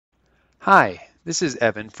Hi, this is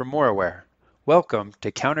Evan from Moraware. Welcome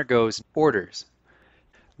to CounterGo's Orders.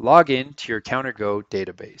 Log in to your CounterGo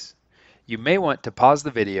database. You may want to pause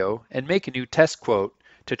the video and make a new test quote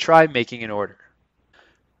to try making an order.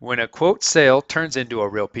 When a quote sale turns into a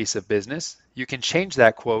real piece of business, you can change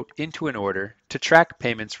that quote into an order to track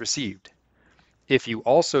payments received. If you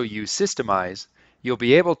also use Systemize, you'll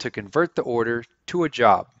be able to convert the order to a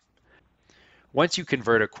job. Once you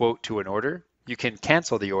convert a quote to an order, you can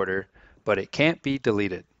cancel the order, but it can't be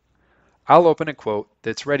deleted. I'll open a quote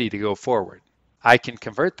that's ready to go forward. I can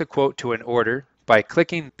convert the quote to an order by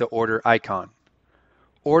clicking the order icon.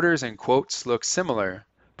 Orders and quotes look similar,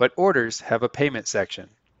 but orders have a payment section.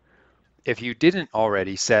 If you didn't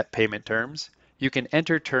already set payment terms, you can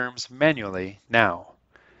enter terms manually now.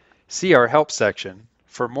 See our help section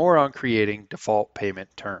for more on creating default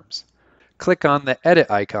payment terms. Click on the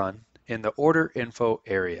edit icon in the order info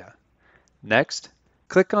area. Next,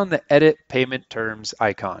 click on the edit payment terms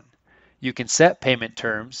icon. You can set payment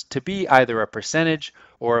terms to be either a percentage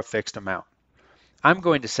or a fixed amount. I'm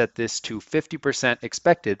going to set this to 50%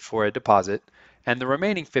 expected for a deposit, and the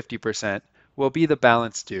remaining 50% will be the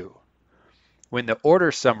balance due. When the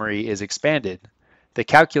order summary is expanded, the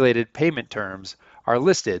calculated payment terms are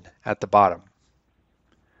listed at the bottom.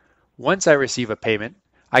 Once I receive a payment,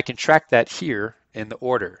 I can track that here in the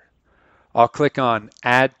order. I'll click on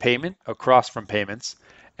Add Payment across from Payments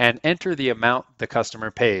and enter the amount the customer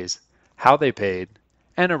pays, how they paid,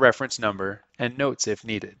 and a reference number and notes if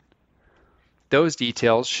needed. Those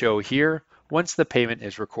details show here once the payment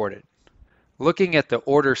is recorded. Looking at the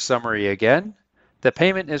order summary again, the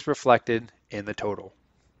payment is reflected in the total.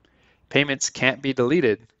 Payments can't be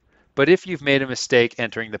deleted, but if you've made a mistake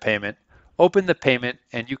entering the payment, open the payment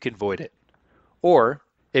and you can void it. Or,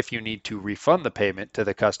 if you need to refund the payment to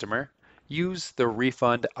the customer, use the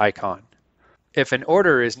refund icon. If an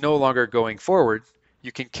order is no longer going forward,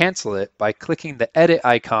 you can cancel it by clicking the edit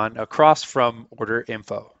icon across from order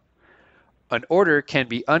info. An order can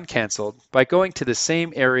be uncanceled by going to the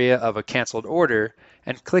same area of a canceled order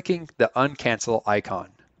and clicking the uncancel icon.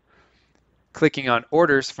 Clicking on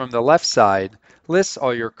orders from the left side lists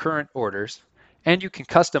all your current orders, and you can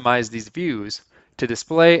customize these views to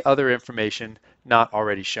display other information not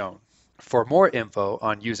already shown. For more info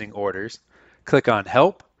on using orders, click on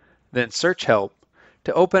Help, then search Help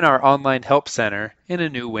to open our online help center in a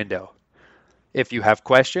new window. If you have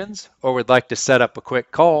questions or would like to set up a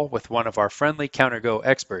quick call with one of our friendly CounterGo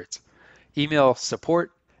experts, email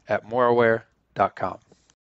support@moraware.com.